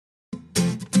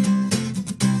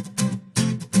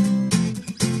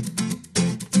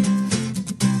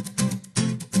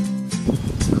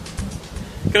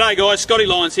G'day guys, Scotty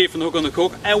Lyons here from the Hook and the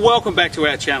Cook, and welcome back to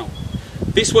our channel.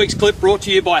 This week's clip brought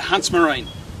to you by Hunts Marine.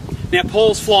 Now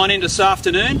Paul's flying in this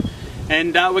afternoon,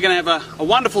 and we're going to have a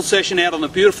wonderful session out on the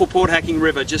beautiful Port Hacking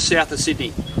River just south of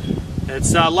Sydney.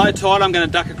 It's low tide. I'm going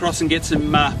to duck across and get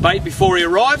some bait before he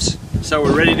arrives, so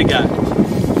we're ready to go.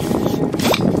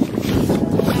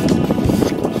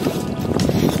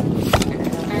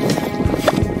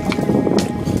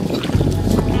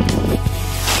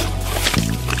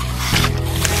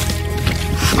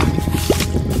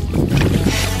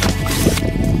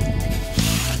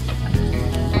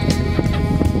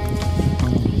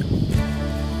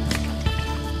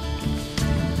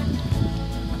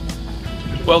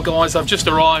 Well guys, I've just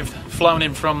arrived, flown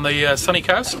in from the sunny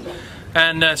coast,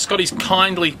 and Scotty's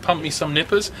kindly pumped me some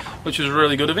nippers, which was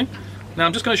really good of him. Now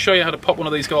I'm just going to show you how to pop one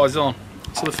of these guys on.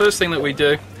 So the first thing that we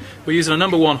do, we're using a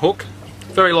 #1 hook,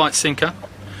 very light sinker.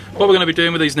 What we're going to be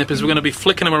doing with these nippers, we're going to be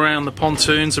flicking them around the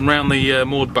pontoons and around the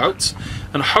moored boats,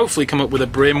 and hopefully come up with a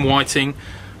brim, whiting,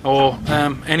 or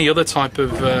any other type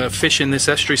of fish in this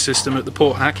estuary system at the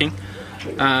Port Hacking.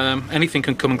 Anything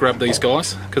can come and grab these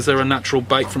guys because they're a natural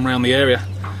bait from around the area.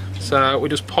 So we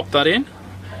just pop that in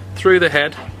through the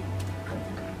head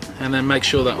and then make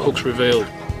sure that hook's revealed.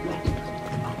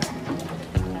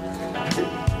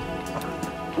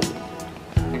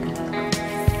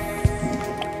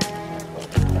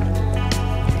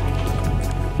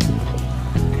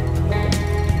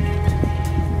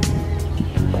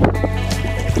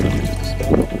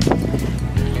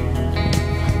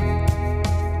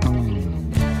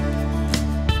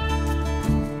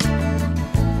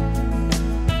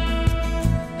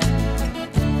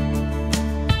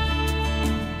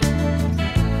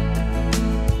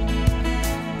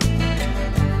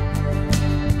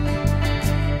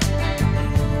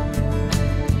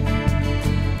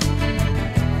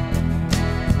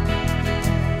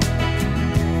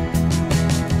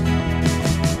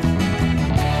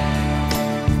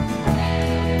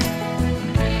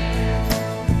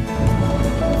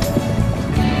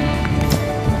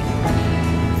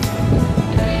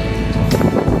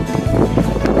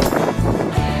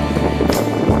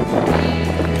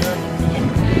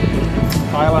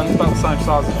 Thailand's about the same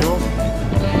size as yours.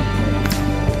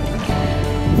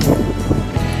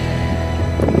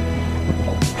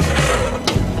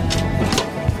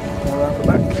 Around the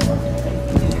back.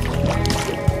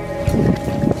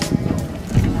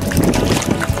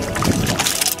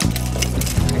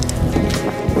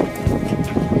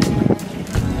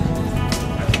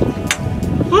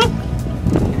 Woo!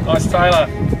 Nice Tailor.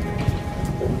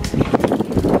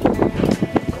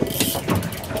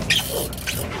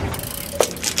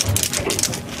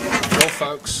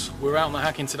 Folks, we're out on the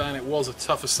hacking today and it was a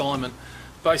tough assignment.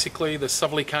 Basically the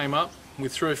southerly came up, we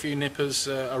threw a few nippers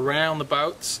around the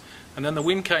boats, and then the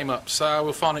wind came up, so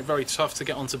we'll find it very tough to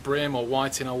get onto brim or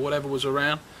whiting or whatever was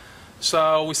around.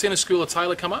 So we've seen a school of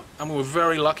Tailor come up, and we were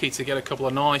very lucky to get a couple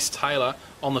of nice Tailor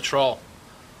on the trawl.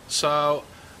 So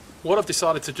what I've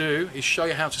decided to do is show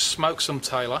you how to smoke some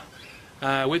Tailor.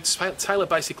 Tailor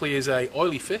basically is a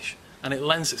oily fish and it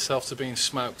lends itself to being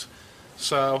smoked.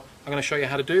 So I'm going to show you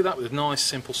how to do that with a nice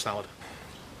simple salad.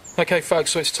 Okay folks,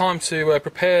 so it's time to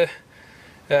prepare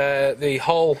the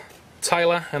whole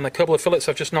Tailor and the couple of fillets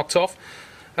I've just knocked off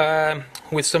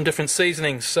with some different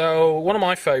seasonings. So one of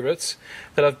my favourites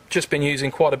that I've just been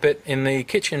using quite a bit in the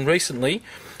kitchen recently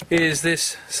is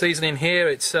this seasoning here.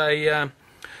 It's a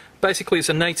basically it's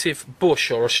a native bush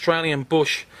or Australian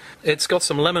bush. It's got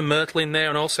some lemon myrtle in there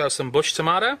and also some bush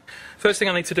tomato. First thing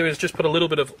I need to do is just put a little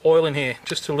bit of oil in here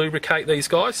just to lubricate these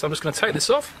guys. So I'm just going to take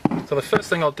this off. So the first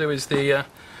thing I'll do is the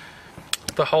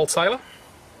whole Tailor.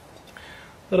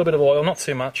 A little bit of oil, not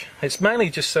too much. It's mainly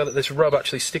just so that this rub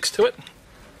actually sticks to it.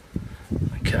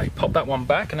 Okay, pop that one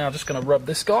back, and now I'm just going to rub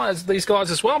these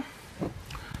guys as well. A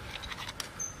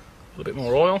little bit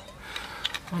more oil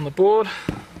on the board.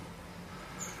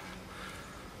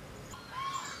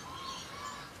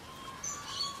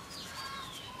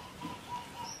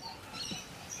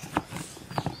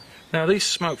 Now these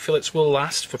smoked fillets will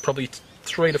last for probably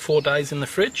 3 to 4 days in the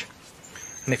fridge,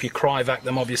 and if you cryovac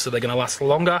them obviously they're going to last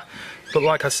longer, but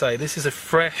like I say, this is a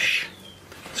fresh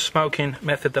smoking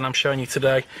method that I'm showing you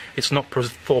today. It's not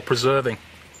for preserving.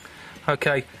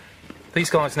 Okay, these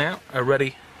guys now are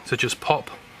ready to just pop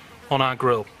on our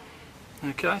grill.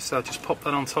 Okay, so just pop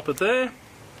that on top of there,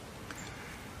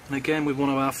 and again with one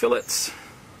of our fillets,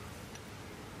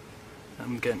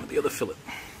 and again with the other fillet.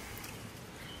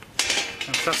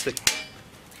 Fantastic.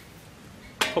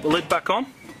 Put the lid back on.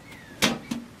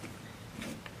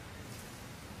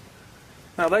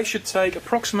 Now they should take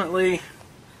approximately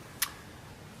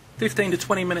 15 to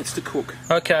 20 minutes to cook.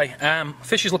 Okay,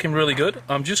 fish is looking really good.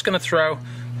 I'm just going to throw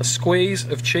a squeeze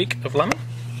of cheek of lemon.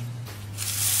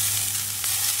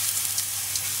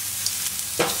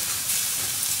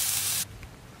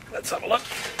 Let's have a look.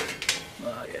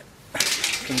 Oh yeah,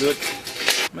 looking good.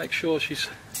 Make sure she's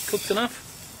cooked enough.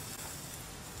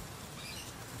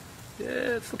 Yeah,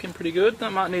 it's looking pretty good.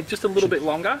 That might need just a little bit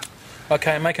longer.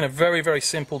 Okay, I'm making a very, very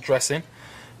simple dressing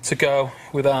to go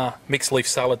with our mixed leaf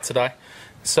salad today.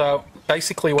 So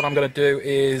basically what I'm going to do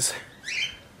is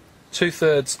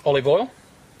 2/3 olive oil,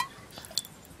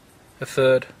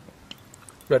 1/3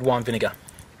 red wine vinegar.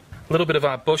 A little bit of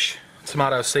our bush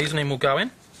tomato seasoning will go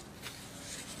in.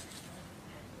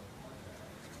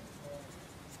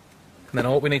 And then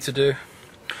all we need to do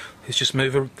is just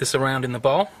move this around in the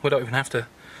bowl. We don't even have to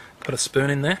put a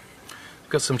spoon in there. We've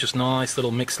got some just nice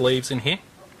little mixed leaves in here.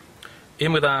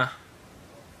 In with our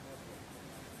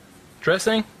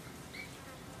dressing.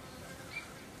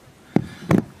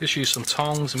 Just use some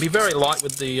tongs and be very light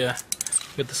with the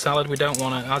salad. We don't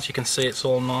want to, as you can see, it's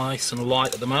all nice and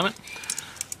light at the moment.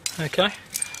 Okay,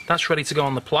 that's ready to go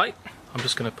on the plate. I'm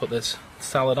just going to put this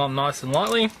salad on nice and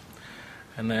lightly,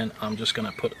 and then I'm just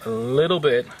going to put a little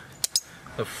bit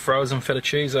of frozen feta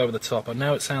cheese over the top. I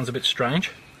know it sounds a bit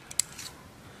strange,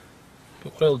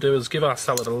 but what it'll do is give our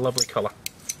salad a lovely colour.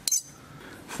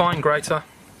 Fine grater.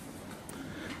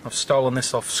 I've stolen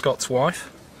this off Scott's wife.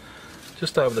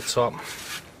 Just over the top.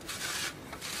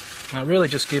 Now it really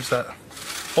just gives that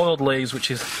boiled leaves,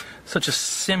 which is such a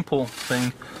simple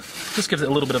thing, just gives it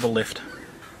a little bit of a lift.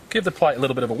 Give the plate a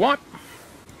little bit of a wipe.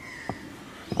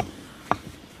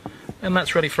 And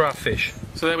that's ready for our fish.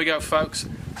 So there we go, folks.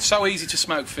 So easy to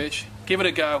smoke fish. Give it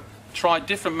a go. Try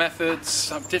different methods,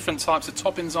 have different types of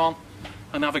toppings on,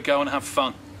 and have a go and have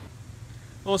fun.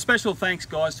 Well, a special thanks,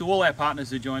 guys, to all our partners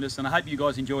who joined us, and I hope you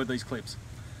guys enjoyed these clips.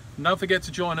 And don't forget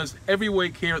to join us every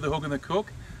week here at the Hook and the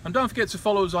Cook. And don't forget to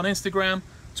follow us on Instagram,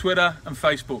 Twitter and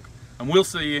Facebook. And we'll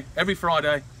see you every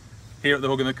Friday here at the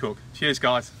Hook and the Cook. Cheers,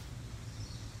 guys.